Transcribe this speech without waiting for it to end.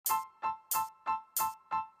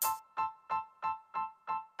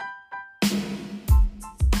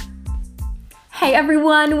Hey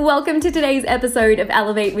everyone, welcome to today's episode of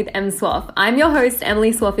Elevate with M Swaff. I'm your host,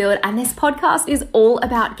 Emily Swaffield, and this podcast is all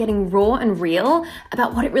about getting raw and real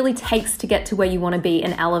about what it really takes to get to where you want to be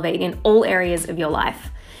and elevate in all areas of your life.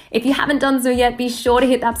 If you haven't done so yet, be sure to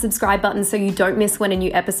hit that subscribe button so you don't miss when a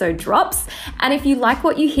new episode drops. And if you like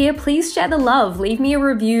what you hear, please share the love. Leave me a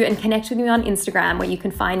review and connect with me on Instagram, where you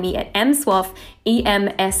can find me at mswaff,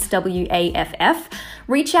 EMSWAFF.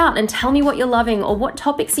 Reach out and tell me what you're loving or what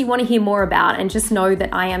topics you want to hear more about, and just know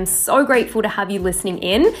that I am so grateful to have you listening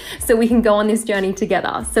in so we can go on this journey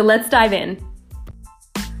together. So let's dive in.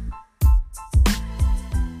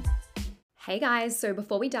 Hey guys, so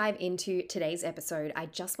before we dive into today's episode, I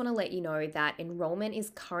just want to let you know that enrollment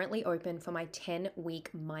is currently open for my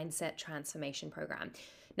 10-week mindset transformation program.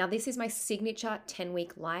 Now, this is my signature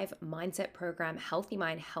 10-week live mindset program, Healthy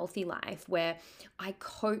Mind, Healthy Life, where I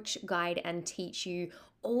coach, guide, and teach you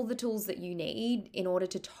all the tools that you need in order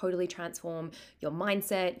to totally transform your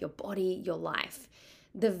mindset, your body, your life.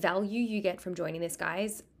 The value you get from joining this,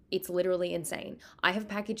 guys, it's literally insane. I have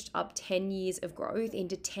packaged up 10 years of growth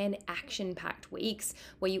into 10 action-packed weeks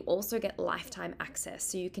where you also get lifetime access.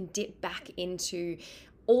 So you can dip back into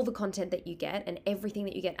all the content that you get and everything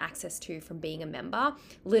that you get access to from being a member,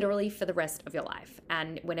 literally for the rest of your life.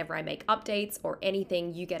 And whenever I make updates or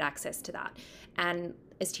anything, you get access to that. And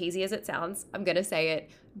as cheesy as it sounds, I'm going to say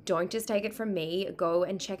it, don't just take it from me. Go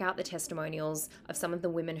and check out the testimonials of some of the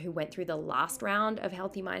women who went through the last round of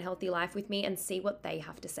Healthy Mind, Healthy Life with me and see what they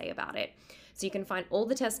have to say about it. So you can find all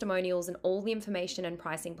the testimonials and all the information and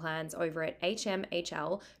pricing plans over at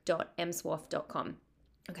hmhl.mswaff.com.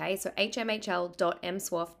 Okay, so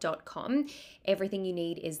hmhl.mswaff.com. Everything you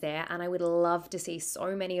need is there, and I would love to see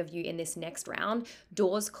so many of you in this next round.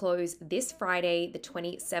 Doors close this Friday, the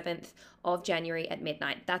 27th of January at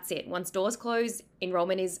midnight. That's it. Once doors close,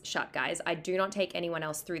 enrollment is shut, guys. I do not take anyone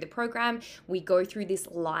else through the program. We go through this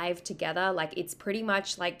live together. Like, it's pretty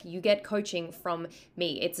much like you get coaching from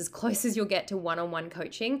me. It's as close as you'll get to one-on-one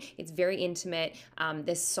coaching. It's very intimate.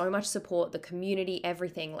 There's so much support, the community,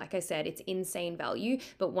 everything. Like I said, it's insane value.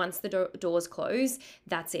 But once the doors close,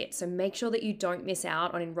 that's it. So make sure that you don't miss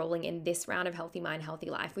out on enrolling in this round of Healthy Mind, Healthy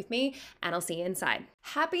Life with me, and I'll see you inside.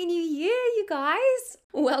 Happy New Year, you guys!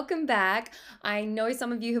 Welcome back. I know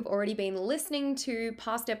some of you have already been listening to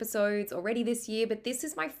past episodes already this year, but this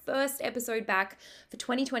is my first episode back for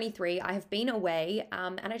 2023. I have been away,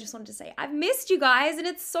 and I just wanted to say I've missed you guys, and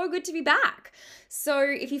it's so good to be back. So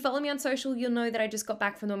if you follow me on social, you'll know that I just got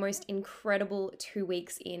back from the most incredible 2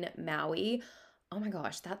 weeks in Maui. Oh my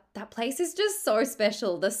gosh, that place is just so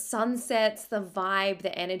special. The sunsets, the vibe,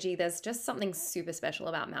 the energy, there's just something super special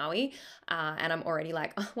about Maui. And I'm already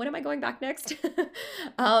like, oh, when am I going back next? So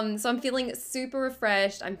I'm feeling super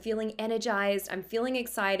refreshed. I'm feeling energized. I'm feeling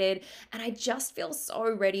excited. And I just feel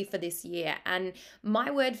so ready for this year. And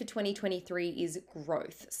my word for 2023 is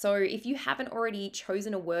growth. So if you haven't already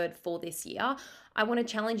chosen a word for this year, I want to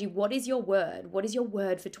challenge you. What is your word? What is your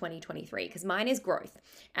word for 2023? Because mine is growth.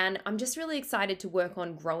 And I'm just really excited to work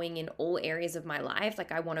on growing in all areas of my life.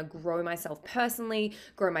 Like, I want to grow myself personally,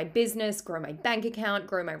 grow my business, grow my bank account,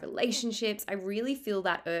 grow my relationships. I really feel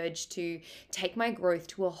that urge to take my growth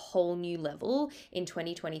to a whole new level in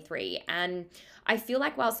 2023. And I feel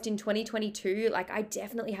like whilst in 2022, like, I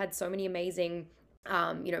definitely had so many amazing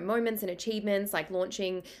moments and achievements, like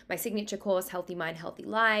launching my signature course, Healthy Mind, Healthy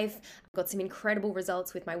Life. Got some incredible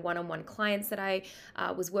results with my one-on-one clients that I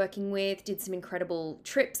was working with, did some incredible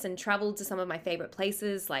trips and traveled to some of my favorite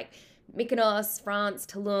places like Mykonos, France,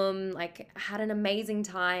 Tulum, like had an amazing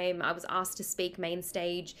time. I was asked to speak main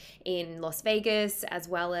stage in Las Vegas as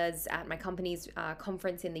well as at my company's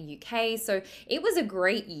conference in the UK. So it was a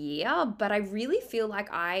great year, but I really feel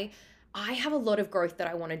like I have a lot of growth that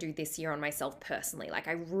I want to do this year on myself personally. Like,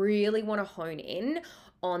 I really want to hone in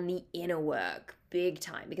on the inner work big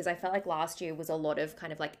time, because I felt like last year was a lot of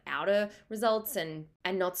kind of like outer results and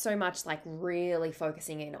not so much like really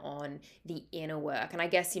focusing in on the inner work. And I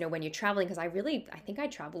guess, when you're traveling, because I think I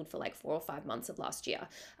traveled for like 4 or 5 months of last year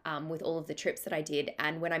with all of the trips that I did.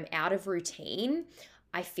 And when I'm out of routine,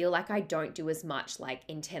 I feel like I don't do as much like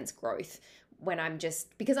intense growth when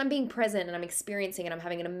because I'm being present and I'm experiencing and I'm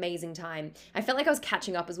having an amazing time. I felt like I was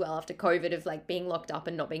catching up as well after COVID of like being locked up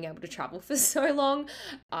and not being able to travel for so long.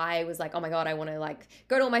 I was like, oh my God, I want to like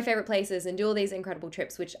go to all my favorite places and do all these incredible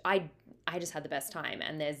trips, which I just had the best time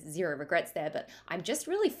and there's zero regrets there. But I'm just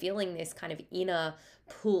really feeling this kind of inner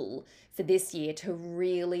pull for this year to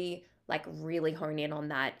really hone in on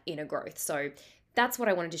that inner growth. So that's what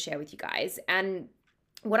I wanted to share with you guys. And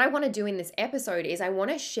what I want to do in this episode is I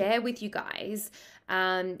want to share with you guys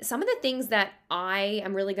some of the things that I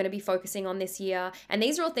am really going to be focusing on this year. And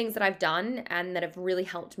these are all things that I've done and that have really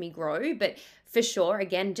helped me grow. But for sure,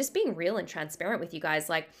 again, just being real and transparent with you guys,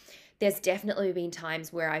 like, there's definitely been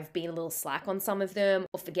times where I've been a little slack on some of them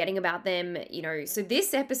or forgetting about them, So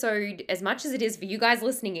this episode, as much as it is for you guys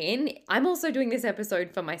listening in, I'm also doing this episode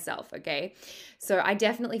for myself, okay? So I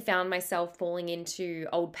definitely found myself falling into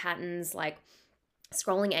old patterns, like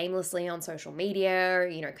scrolling aimlessly on social media,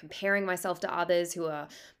 comparing myself to others who are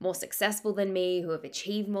more successful than me, who have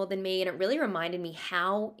achieved more than me. And it really reminded me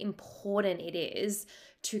how important it is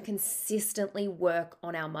to consistently work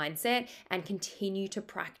on our mindset and continue to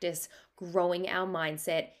practice growing our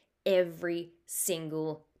mindset every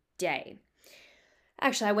single day.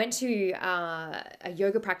 Actually, I went to a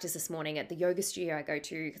yoga practice this morning at the yoga studio I go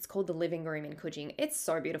to. It's called the Living Room in Coogee. It's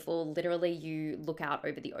so beautiful. Literally, you look out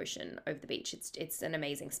over the ocean, over the beach. It's an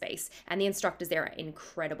amazing space. And the instructors there are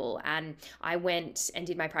incredible. And I went and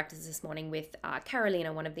did my practice this morning with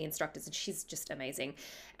Carolina, one of the instructors, and she's just amazing.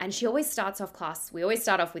 And she always starts off class, we always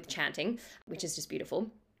start off with chanting, which is just beautiful.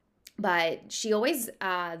 But she always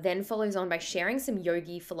then follows on by sharing some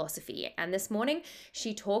yogi philosophy. And this morning,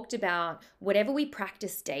 she talked about whatever we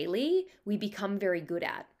practice daily, we become very good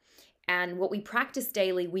at. And what we practice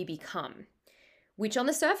daily, we become. Which on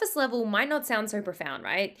the surface level might not sound so profound,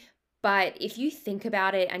 right? But if you think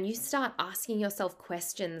about it and you start asking yourself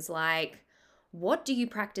questions like, what do you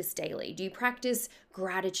practice daily? Do you practice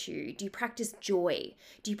gratitude? Do you practice joy?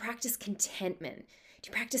 Do you practice contentment? Do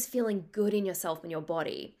you practice feeling good in yourself and your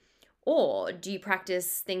body? Or do you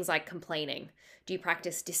practice things like complaining? Do you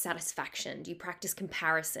practice dissatisfaction? Do you practice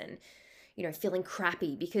comparison? Feeling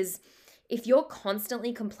crappy? Because if you're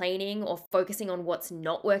constantly complaining or focusing on what's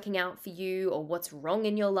not working out for you or what's wrong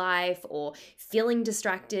in your life or feeling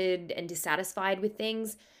distracted and dissatisfied with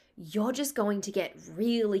things, you're just going to get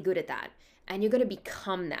really good at that. And you're going to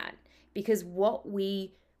become that, because what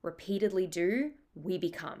we repeatedly do, we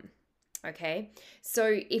become. Okay,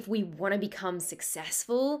 so if we want to become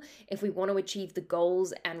successful, if we want to achieve the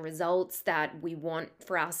goals and results that we want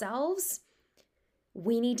for ourselves,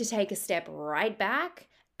 we need to take a step right back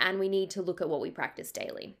and we need to look at what we practice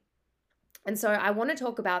daily. And so I want to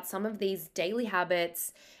talk about some of these daily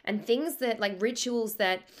habits and things that, like, rituals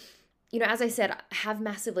that, as I said, have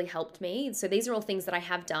massively helped me. So these are all things that I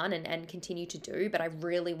have done and continue to do, but I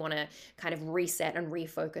really want to kind of reset and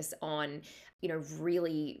refocus on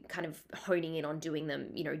really kind of honing in on doing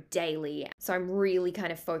them, daily. So I'm really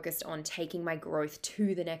kind of focused on taking my growth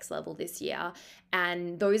to the next level this year.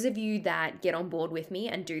 And those of you that get on board with me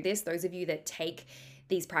and do this, those of you that take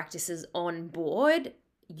these practices on board,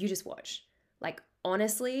 you just watch. Like,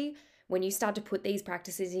 honestly, when you start to put these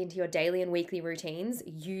practices into your daily and weekly routines,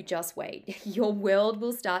 you just wait. Your world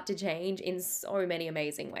will start to change in so many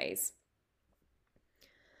amazing ways.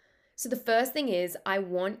 So the first thing is, I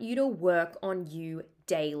want you to work on you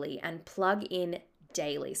daily and plug in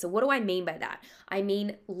daily. So what do I mean by that? I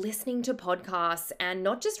mean listening to podcasts, and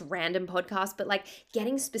not just random podcasts, but like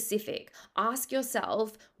getting specific. Ask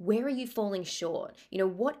yourself, where are you falling short?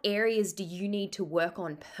 What areas do you need to work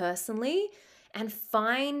on personally? And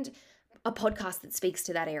find a podcast that speaks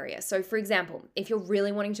to that area. So for example, if you're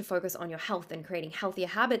really wanting to focus on your health and creating healthier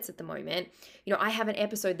habits at the moment, I have an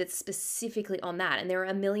episode that's specifically on that. And there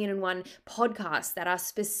are 1,000,001 podcasts that are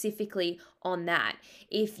specifically on that.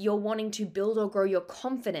 If you're wanting to build or grow your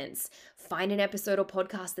confidence, find an episode or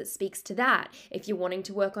podcast that speaks to that. If you're wanting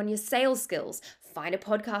to work on your sales skills, find a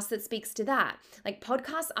podcast that speaks to that. Like,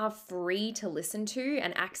 podcasts are free to listen to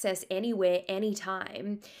and access anywhere,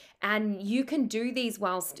 anytime. And you can do these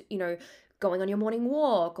whilst, going on your morning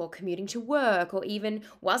walk or commuting to work, or even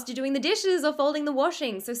whilst you're doing the dishes or folding the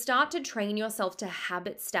washing. So start to train yourself to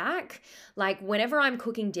habit stack. Like, whenever I'm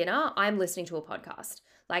cooking dinner, I'm listening to a podcast.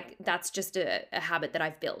 Like, that's just a habit that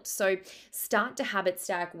I've built. So start to habit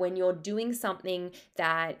stack when you're doing something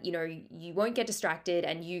that, you won't get distracted,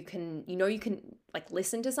 and you can like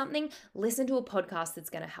listen to something, listen to a podcast that's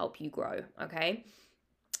going to help you grow. Okay.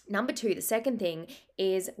 Number 2, the second thing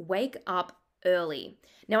is wake up early.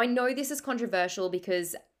 Now, I know this is controversial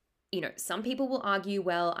because, some people will argue,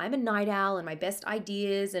 well, I'm a night owl and my best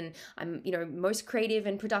ideas and I'm, most creative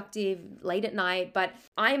and productive late at night. But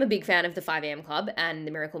I am a big fan of the 5 a.m. Club and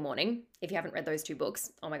The Miracle Morning. If you haven't read those 2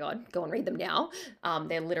 books, oh my God, go and read them now.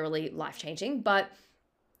 They're literally life-changing. But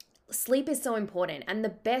sleep is so important, and the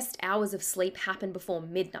best hours of sleep happen before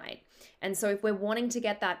midnight. And so if we're wanting to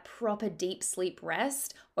get that proper deep sleep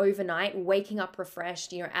rest overnight, waking up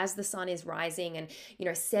refreshed, as the sun is rising and,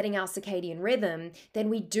 setting our circadian rhythm, then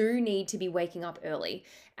we do need to be waking up early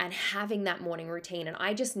and having that morning routine. And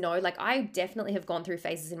I just know, like, I definitely have gone through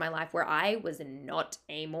phases in my life where I was not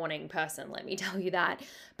a morning person, let me tell you that.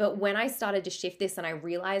 But when I started to shift this and I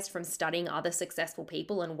realized from studying other successful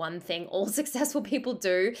people, and one thing all successful people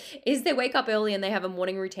do is they wake up early and they have a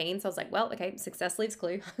morning routine. So I was like, well, okay, success leaves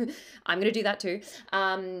clue. I'm going to do that too.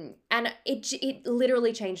 And it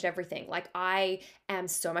literally changed everything. Like, I am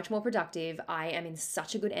so much more productive. I am in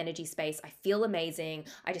such a good energy space. I feel amazing.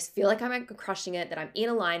 I just feel like I'm crushing it, that I'm in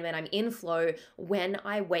alignment, I'm in flow when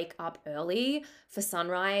I wake up early for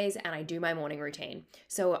sunrise and I do my morning routine.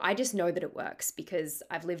 So I just know that it works because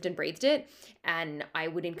I've lived and breathed it. And I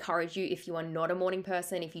would encourage you, if you are not a morning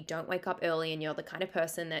person, if you don't wake up early and you're the kind of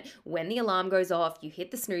person that when the alarm goes off, you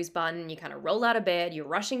hit the snooze button, you kind of roll out of bed, you're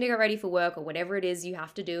rushing to get ready for work or whatever it is you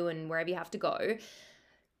have to do and wherever you have to go,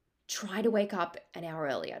 try to wake up an hour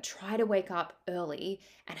earlier. Try to wake up early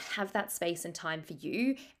and have that space and time for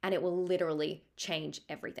you, and it will literally change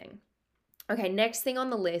everything. Okay, next thing on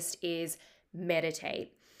the list is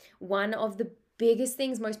meditate. One of the biggest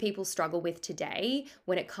things most people struggle with today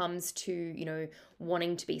when it comes to,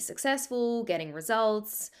 wanting to be successful, getting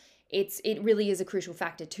results, it really is a crucial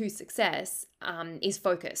factor to success, is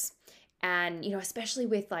focus. And, especially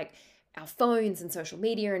with like our phones and social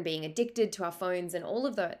media and being addicted to our phones and all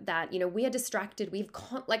of that, we are distracted. We've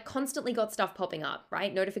constantly got stuff popping up,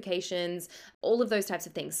 right? Notifications, all of those types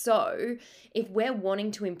of things. So if we're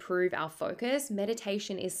wanting to improve our focus,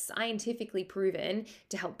 meditation is scientifically proven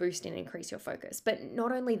to help boost and increase your focus. But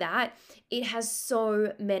not only that, it has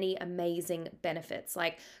so many amazing benefits,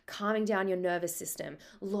 like calming down your nervous system,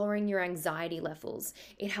 lowering your anxiety levels.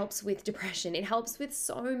 It helps with depression. It helps with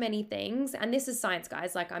so many things. And this is science,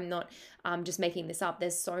 guys. Like, I'm not just making this up.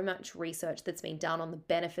 There's so much research that's been done on the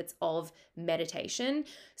benefits of meditation.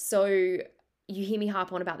 So you hear me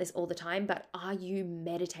harp on about this all the time, but are you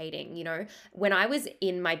meditating? When I was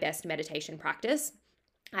in my best meditation practice,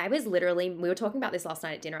 I was literally, we were talking about this last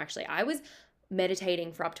night at dinner actually, I was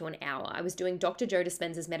meditating for up to an hour. I was doing Dr. Joe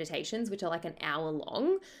Dispenza's meditations, which are like an hour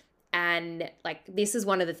long. And like, this is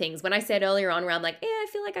one of the things when I said earlier on where I'm like, I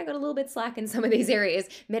feel like I got a little bit slack in some of these areas.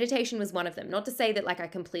 Meditation was one of them. Not to say that like I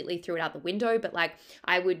completely threw it out the window, but like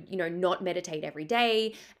I would, not meditate every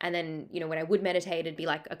day. And then, when I would meditate, it'd be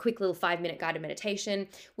like a quick little 5-minute guided meditation,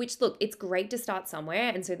 which, look, it's great to start somewhere.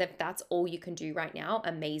 And so that's all you can do right now.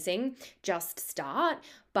 Amazing. Just start.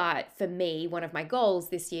 But for me, one of my goals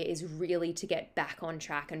this year is really to get back on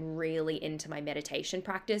track and really into my meditation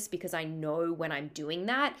practice, because I know when I'm doing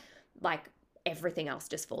that, like, everything else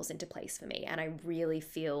just falls into place for me. And I really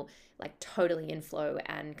feel like totally in flow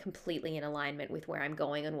and completely in alignment with where I'm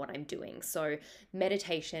going and what I'm doing. So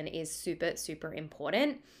meditation is super, super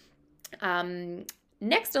important.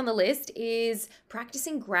 Next on the list is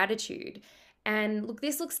practicing gratitude. And look,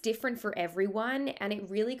 this looks different for everyone. And it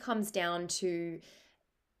really comes down to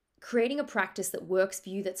creating a practice that works for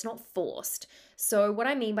you, that's not forced. So what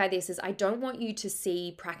I mean by this is I don't want you to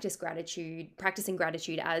see practicing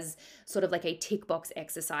gratitude as sort of like a tick box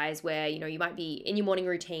exercise where, you might be in your morning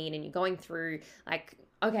routine and you're going through like,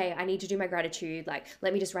 okay, I need to do my gratitude. Like,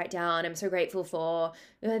 let me just write down, I'm so grateful for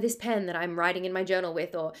this pen that I'm writing in my journal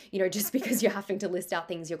with, or, just because you're having to list out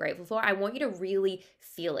things you're grateful for. I want you to really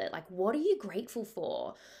feel it. Like, what are you grateful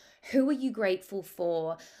for? Who are you grateful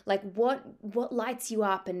for? Like, what lights you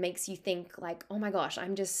up and makes you think like, oh my gosh,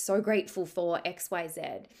 I'm just so grateful for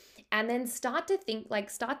XYZ. And then start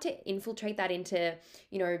to infiltrate that into,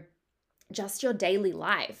 just your daily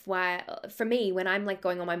life. Why, for me, when I'm like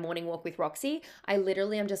going on my morning walk with Roxy, I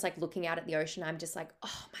literally am just like looking out at the ocean. I'm just like,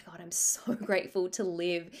 oh my God, I'm so grateful to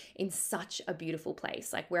live in such a beautiful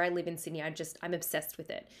place. Like where I live in Sydney, I'm obsessed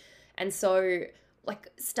with it. And so like,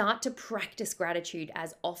 start to practice gratitude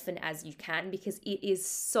as often as you can, because it is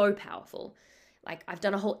so powerful. Like, I've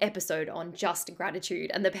done a whole episode on just gratitude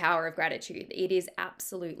and the power of gratitude. It is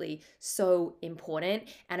absolutely so important,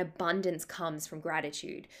 and abundance comes from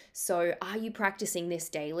gratitude. So are you practicing this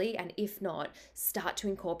daily? And if not, start to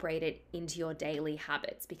incorporate it into your daily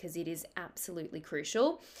habits, because it is absolutely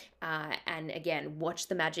crucial. And again, watch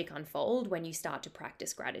the magic unfold when you start to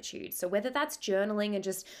practice gratitude. So whether that's journaling and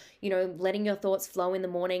just, letting your thoughts flow in the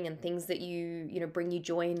morning and things that you bring you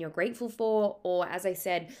joy and you're grateful for, or as I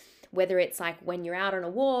said, whether it's like when you're out on a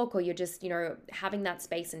walk or you're just, having that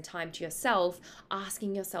space and time to yourself,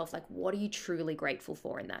 asking yourself, like, what are you truly grateful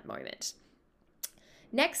for in that moment?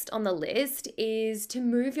 Next on the list is to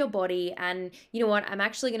move your body. And you know what? I'm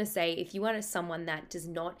actually going to say, if you are someone that does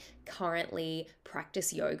not currently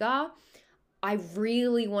practice yoga, I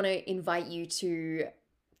really want to invite you to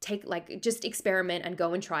just experiment and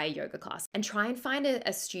go and try a yoga class and try and find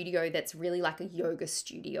a studio that's really like a yoga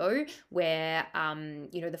studio where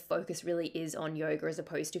the focus really is on yoga as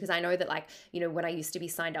opposed to, because I know that when I used to be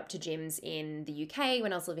signed up to gyms in the UK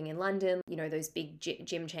when I was living in London, those big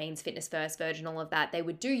gym chains, Fitness First, Virgin, all of that, they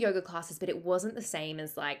would do yoga classes, but it wasn't the same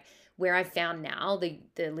as where I've found now,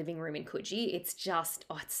 the living room in Coogee. It's just,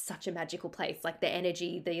 it's such a magical place. Like the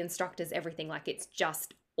energy, the instructors, everything, it's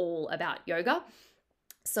just all about yoga.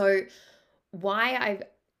 So why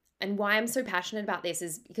I'm so passionate about this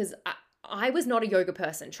is because I was not a yoga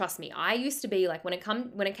person. Trust me. I used to be when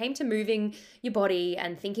it came to moving your body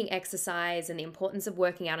and thinking exercise and the importance of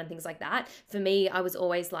working out and things like that. For me, I was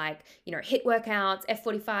always HIIT workouts,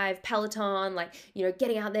 F45, Peloton,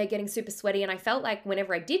 getting out there, getting super sweaty. And I felt like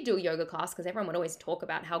whenever I did do a yoga class, because everyone would always talk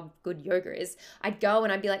about how good yoga is, I'd go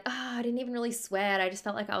and I'd be like, I didn't even really sweat. I just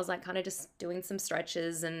felt like I was kind of just doing some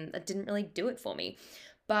stretches and it didn't really do it for me.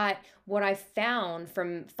 But what I found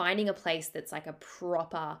from finding a place that's a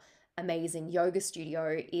proper amazing yoga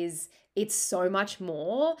studio is it's so much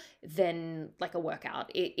more than a workout.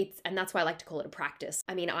 And that's why I like to call it a practice.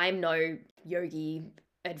 I mean, I'm no yogi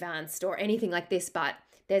advanced or anything like this, but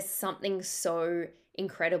there's something so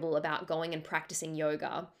incredible about going and practicing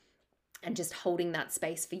yoga and just holding that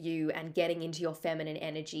space for you and getting into your feminine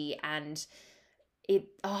energy. And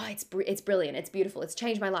it's brilliant. It's beautiful. It's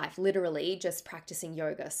changed my life, literally, just practicing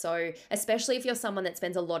yoga. So especially if you're someone that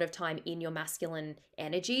spends a lot of time in your masculine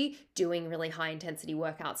energy, doing really high intensity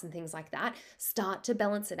workouts and things like that, start to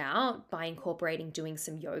balance it out by incorporating doing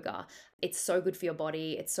some yoga. It's so good for your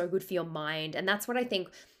body. It's so good for your mind. And that's what I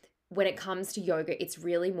think when it comes to yoga, it's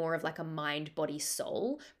really more of a mind, body,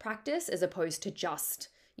 soul practice as opposed to just,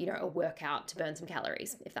 a workout to burn some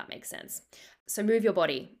calories, if that makes sense. So move your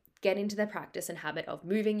body. Get into the practice and habit of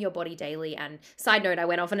moving your body daily. And side note, I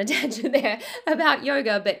went off on a tangent there about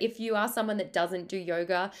yoga, but if you are someone that doesn't do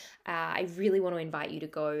yoga, I really want to invite you to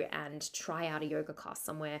go and try out a yoga class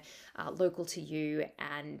somewhere local to you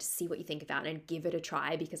and see what you think about it and give it a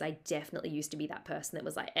try, because I definitely used to be that person that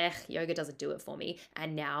was yoga doesn't do it for me.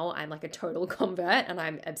 And now I'm a total convert and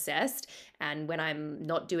I'm obsessed. And when I'm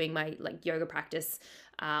not doing my yoga practice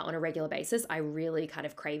on a regular basis, I really kind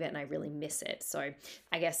of crave it and I really miss it. So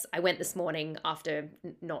I guess I went this morning after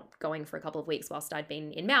not going for a couple of weeks whilst I'd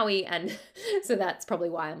been in Maui. And so that's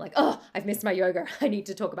probably why I'm I've missed my yoga. I need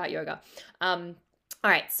to talk about yoga. All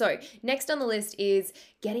right, so next on the list is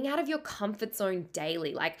getting out of your comfort zone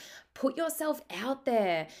daily. Put yourself out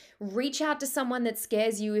there. Reach out to someone that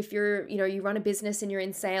scares you if you're, you run a business and you're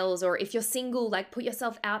in sales, or if you're single, put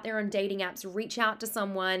yourself out there on dating apps. Reach out to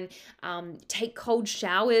someone. Take cold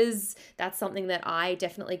showers. That's something that I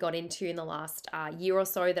definitely got into in the last year or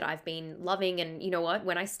so that I've been loving. And you know what?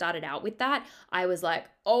 When I started out with that, I was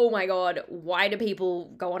oh my God, why do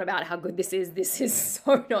people go on about how good this is? This is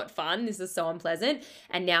so not fun. This is so unpleasant.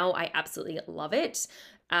 And now I absolutely love it.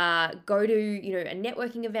 Go to, a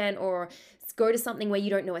networking event or go to something where you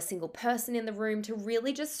don't know a single person in the room to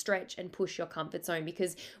really just stretch and push your comfort zone.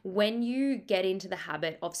 Because when you get into the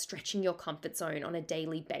habit of stretching your comfort zone on a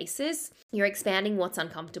daily basis, you're expanding what's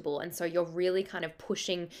uncomfortable. And so you're really kind of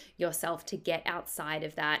pushing yourself to get outside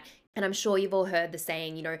of that. And I'm sure you've all heard the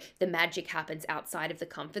saying, the magic happens outside of the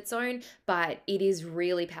comfort zone, but it is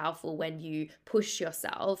really powerful when you push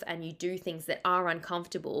yourself and you do things that are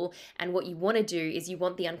uncomfortable. And what you want to do is you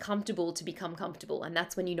want the uncomfortable to become comfortable. And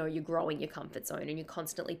that's when you're growing your comfort zone and you're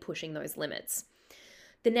constantly pushing those limits.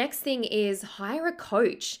 The next thing is hire a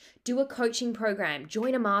coach, do a coaching program,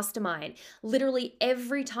 join a mastermind. Literally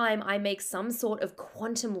every time I make some sort of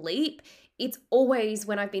quantum leap, it's always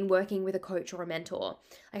when I've been working with a coach or a mentor.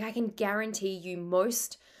 I can guarantee you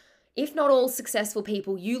most, if not all successful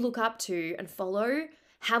people you look up to and follow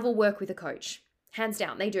have or work with a coach. Hands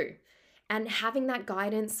down, they do. And having that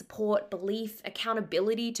guidance, support, belief,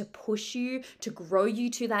 accountability to push you, to grow you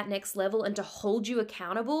to that next level and to hold you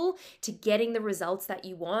accountable to getting the results that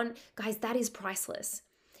you want, guys, that is priceless.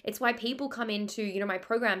 It's why people come into, my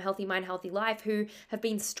program, Healthy Mind, Healthy Life, who have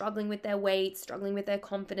been struggling with their weight, struggling with their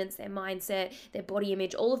confidence, their mindset, their body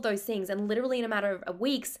image, all of those things. And literally in a matter of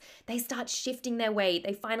weeks, they start shifting their weight.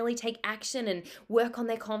 They finally take action and work on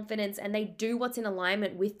their confidence, and they do what's in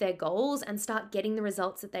alignment with their goals and start getting the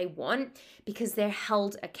results that they want because they're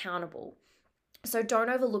held accountable. So don't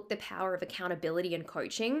overlook the power of accountability and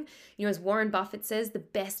coaching. You know, as Warren Buffett says, the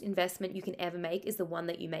best investment you can ever make is the one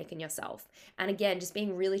that you make in yourself. And again, just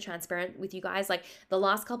being really transparent with you guys, like the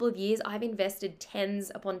last couple of years, I've invested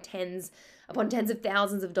tens upon tens upon tens of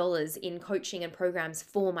thousands of dollars in coaching and programs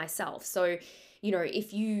for myself. So, you know,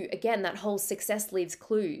 if you, again, that whole success leaves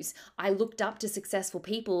clues. I looked up to successful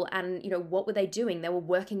people and, you know, what were they doing? They were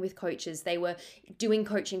working with coaches, they were doing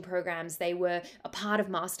coaching programs, they were a part of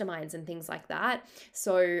masterminds and things like that.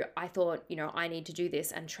 So I thought, you know, I need to do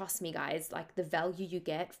this. And trust me, guys, like the value you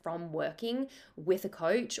get from working with a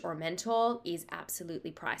coach or a mentor is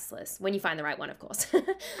absolutely priceless when you find the right one, of course.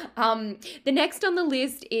 The next on the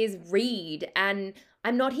list is read. And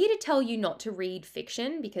I'm not here to tell you not to read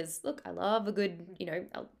fiction because, look, I love a good, you know,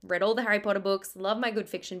 I read all the Harry Potter books, love my good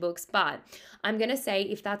fiction books, but I'm going to say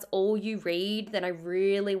if that's all you read, then I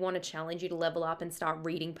really want to challenge you to level up and start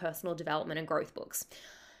reading personal development and growth books.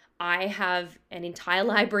 I have an entire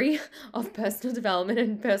library of personal development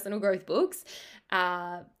and personal growth books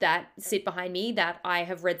that sit behind me that I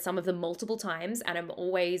have read some of them multiple times. And I'm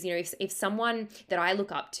always, you know, if someone that I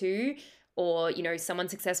look up to or, you know, someone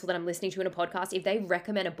successful that I'm listening to in a podcast, if they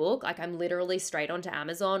recommend a book, like I'm literally straight onto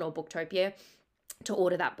Amazon or Booktopia to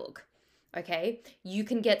order that book. Okay. You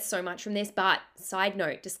can get so much from this, but side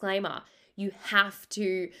note, disclaimer, you have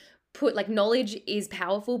to put like knowledge is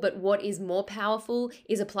powerful, but what is more powerful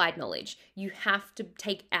is applied knowledge. You have to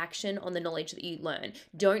take action on the knowledge that you learn.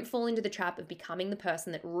 Don't fall into the trap of becoming the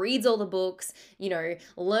person that reads all the books, you know,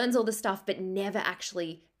 learns all the stuff, but never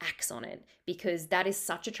actually acts on it, because that is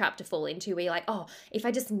such a trap to fall into where you're like, oh, if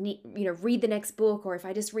I just need, you know, read the next book, or if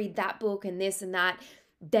I just read that book and this and that,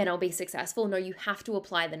 then I'll be successful. No, you have to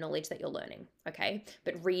apply the knowledge that you're learning. Okay.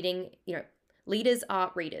 But reading, you know, leaders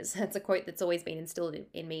are readers. That's a quote that's always been instilled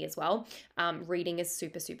in me as well. Reading is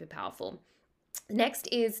super, super powerful. Next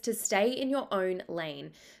is to stay in your own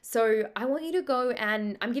lane. So I want you to go,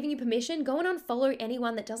 and I'm giving you permission, go and unfollow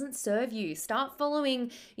anyone that doesn't serve you. Start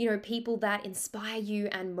following, you know, people that inspire you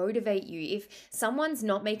and motivate you. If someone's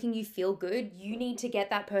not making you feel good, you need to get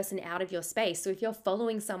that person out of your space. So if you're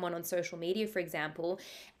following someone on social media, for example,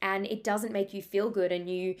 and it doesn't make you feel good and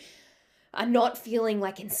you are not feeling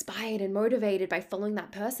like inspired and motivated by following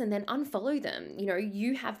that person, then unfollow them. You know,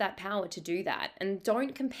 you have that power to do that. And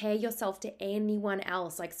don't compare yourself to anyone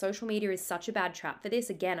else. Like social media is such a bad trap for this.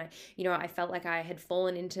 Again, I felt like I had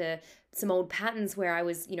fallen into some old patterns where I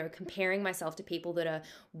was, you know, comparing myself to people that are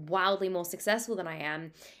wildly more successful than I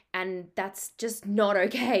am. And that's just not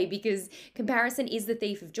okay, because comparison is the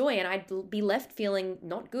thief of joy, and I'd be left feeling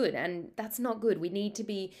not good, and that's not good. We need to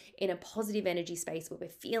be in a positive energy space where we're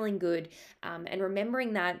feeling good, and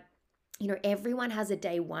remembering that, you know, everyone has a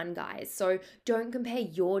day one, guys. So don't compare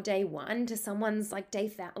your day one to someone's like day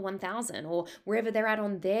 1000 or wherever they're at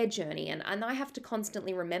on their journey. And I have to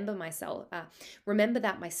constantly remember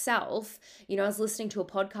that myself. You know, I was listening to a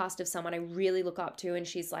podcast of someone I really look up to, and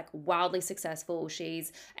she's like wildly successful.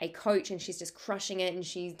 She's a coach and she's just crushing it. And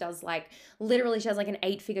she does like, literally, she has like an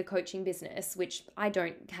 8-figure coaching business, which I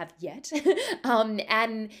don't have yet.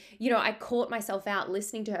 And, you know, I caught myself out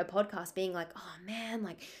listening to her podcast being like, oh man,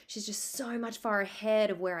 like she's just so much far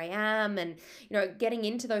ahead of where I am, and, you know, getting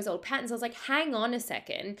into those old patterns. I was like, hang on a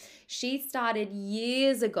second. She started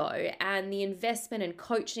years ago, and the investment and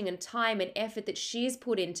coaching and time and effort that she's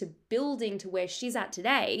put into building to where she's at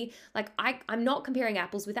today, like I'm not comparing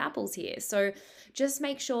apples with apples here. So just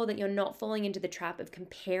make sure that you're not falling into the trap of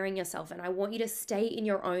comparing yourself. And I want you to stay in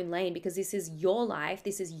your own lane, because this is your life.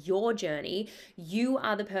 This is your journey. You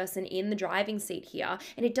are the person in the driving seat here,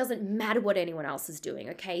 and it doesn't matter what anyone else is doing.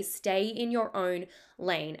 Okay. Stay in your own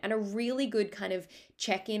lane. And a really good kind of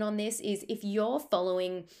check-in on this is if you're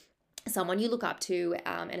following someone you look up to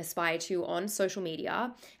and aspire to on social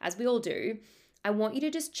media, as we all do, I want you to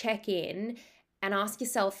just check in and ask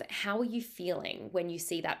yourself, how are you feeling when you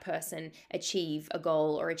see that person achieve a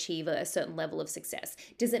goal or achieve a certain level of success?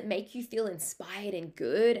 Does it make you feel inspired and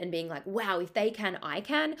good and being like, wow, if they can, I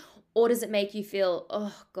can? Or does it make you feel,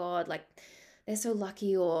 oh God, like they're so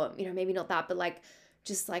lucky, or, you know, maybe not that, but like,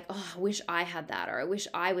 just like, oh, I wish I had that, or I wish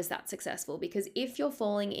I was that successful? Because if you're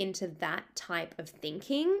falling into that type of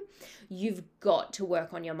thinking, you've got to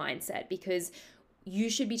work on your mindset, because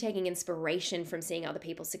you should be taking inspiration from seeing other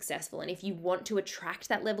people successful. And if you want to attract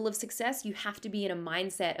that level of success, you have to be in a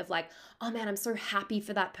mindset of like, oh man, I'm so happy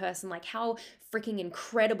for that person. Like how freaking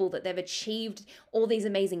incredible that they've achieved all these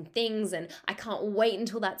amazing things. And I can't wait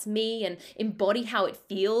until that's me, and embody how it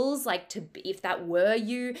feels like to be, if that were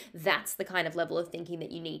you. That's the kind of level of thinking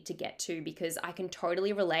that you need to get to, because I can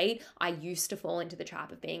totally relate. I used to fall into the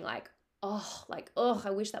trap of being like, oh, like, oh,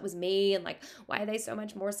 I wish that was me. And like, why are they so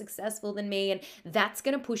much more successful than me? And that's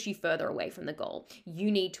going to push you further away from the goal.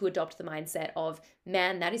 You need to adopt the mindset of,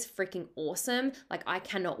 man, that is freaking awesome. Like, I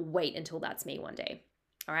cannot wait until that's me one day.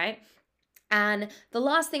 All right. And the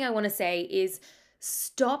last thing I want to say is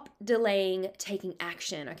stop delaying taking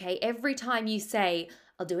action. Okay. Every time you say,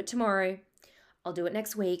 I'll do it tomorrow, I'll do it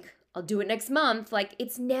next week, I'll do it next month. Like,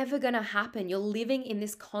 it's never going to happen. You're living in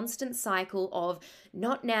this constant cycle of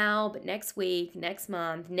not now, but next week, next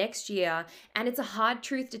month, next year. And it's a hard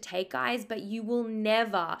truth to take, guys, but you will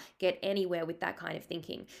never get anywhere with that kind of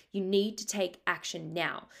thinking. You need to take action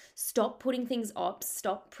now. Stop putting things off,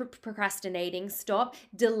 stop procrastinating, stop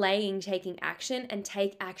delaying taking action, and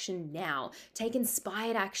take action now. Take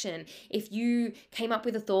inspired action. If you came up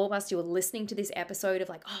with a thought whilst you were listening to this episode of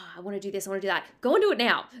like, oh, I want to do this, I want to do that, go and do it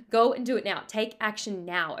now. Go and do it now. Take action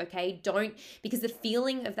now, okay? Don't, because the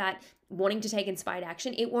feeling of that wanting to take inspired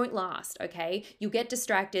action, it won't last, okay? You'll get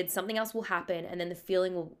distracted, something else will happen, and then the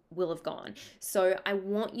feeling will have gone. So I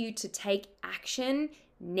want you to take action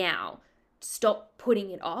now. Stop putting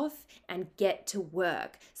it off and get to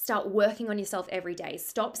work. Start working on yourself every day.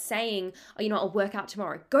 Stop saying, oh, I'll work out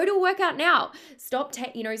tomorrow. Go to a workout now. Stop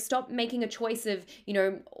making a choice of,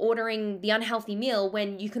 ordering the unhealthy meal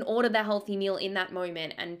when you can order the healthy meal in that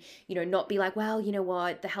moment and, not be like, well, you know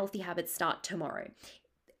what, the healthy habits start tomorrow.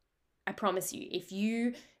 I promise you, if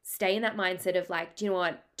you stay in that mindset of like, do you know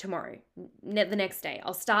what, tomorrow, the next day,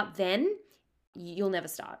 I'll start then, you'll never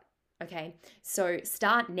start. Okay, so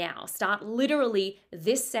start now. Start literally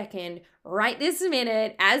this second, right this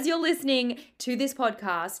minute, as you're listening to this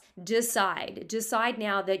podcast. Decide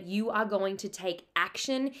now that you are going to take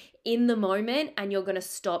action in the moment, and you're going to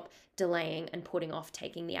stop delaying and putting off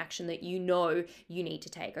taking the action that you know you need to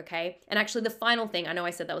take, okay? And actually the final thing, I know I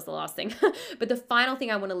said that was the last thing, but the final thing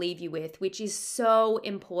I want to leave you with, which is so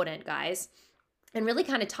important, guys, and really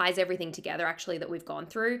kind of ties everything together actually that we've gone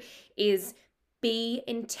through, is be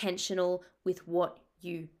intentional with what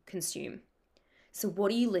you consume. So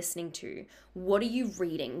what are you listening to? What are you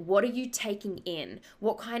reading? What are you taking in?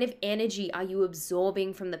 What kind of energy are you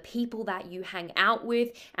absorbing from the people that you hang out with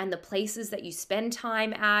and the places that you spend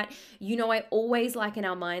time at? I always liken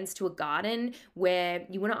our minds to a garden where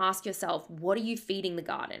you want to ask yourself, what are you feeding the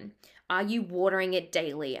garden? Are you watering it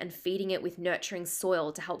daily and feeding it with nurturing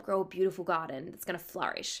soil to help grow a beautiful garden that's going to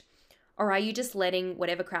flourish? Or are you just letting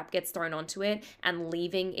whatever crap gets thrown onto it and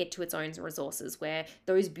leaving it to its own resources, where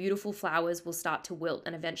those beautiful flowers will start to wilt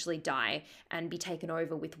and eventually die and be taken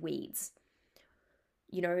over with weeds?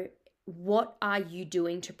 What are you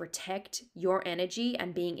doing to protect your energy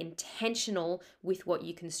and being intentional with what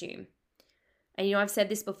you consume? And I've said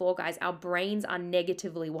this before, guys, our brains are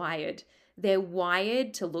negatively wired. They're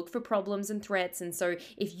wired to look for problems and threats. And so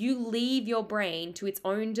if you leave your brain to its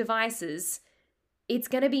own devices, it's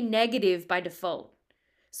going to be negative by default.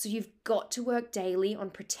 So you've got to work daily on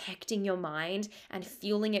protecting your mind and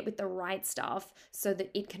fueling it with the right stuff so that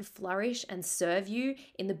it can flourish and serve you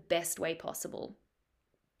in the best way possible.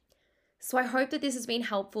 So I hope that this has been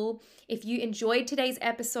helpful. If you enjoyed today's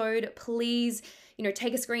episode, please,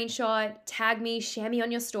 take a screenshot, tag me, share me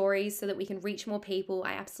on your stories so that we can reach more people.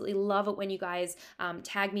 I absolutely love it when you guys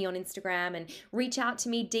tag me on Instagram and reach out to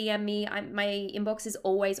me, DM me. My inbox is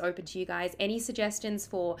always open to you guys. Any suggestions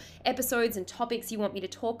for episodes and topics you want me to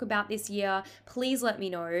talk about this year, please let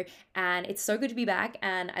me know. And it's so good to be back,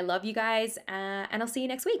 and I love you guys, and I'll see you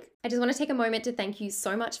next week. I just want to take a moment to thank you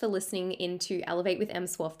so much for listening into Elevate with Em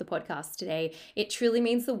Swaff, the podcast today. It truly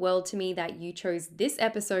means the world to me that you chose this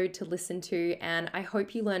episode to listen to, and I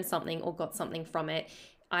hope you learned something or got something from it.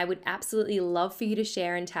 I would absolutely love for you to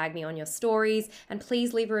share and tag me on your stories, and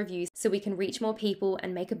please leave a review so we can reach more people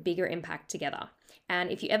and make a bigger impact together.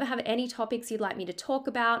 And if you ever have any topics you'd like me to talk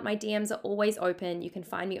about, my DMs are always open. You can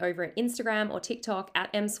find me over at Instagram or TikTok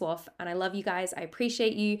at mswaff. And I love you guys. I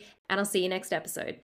appreciate you. And I'll see you next episode.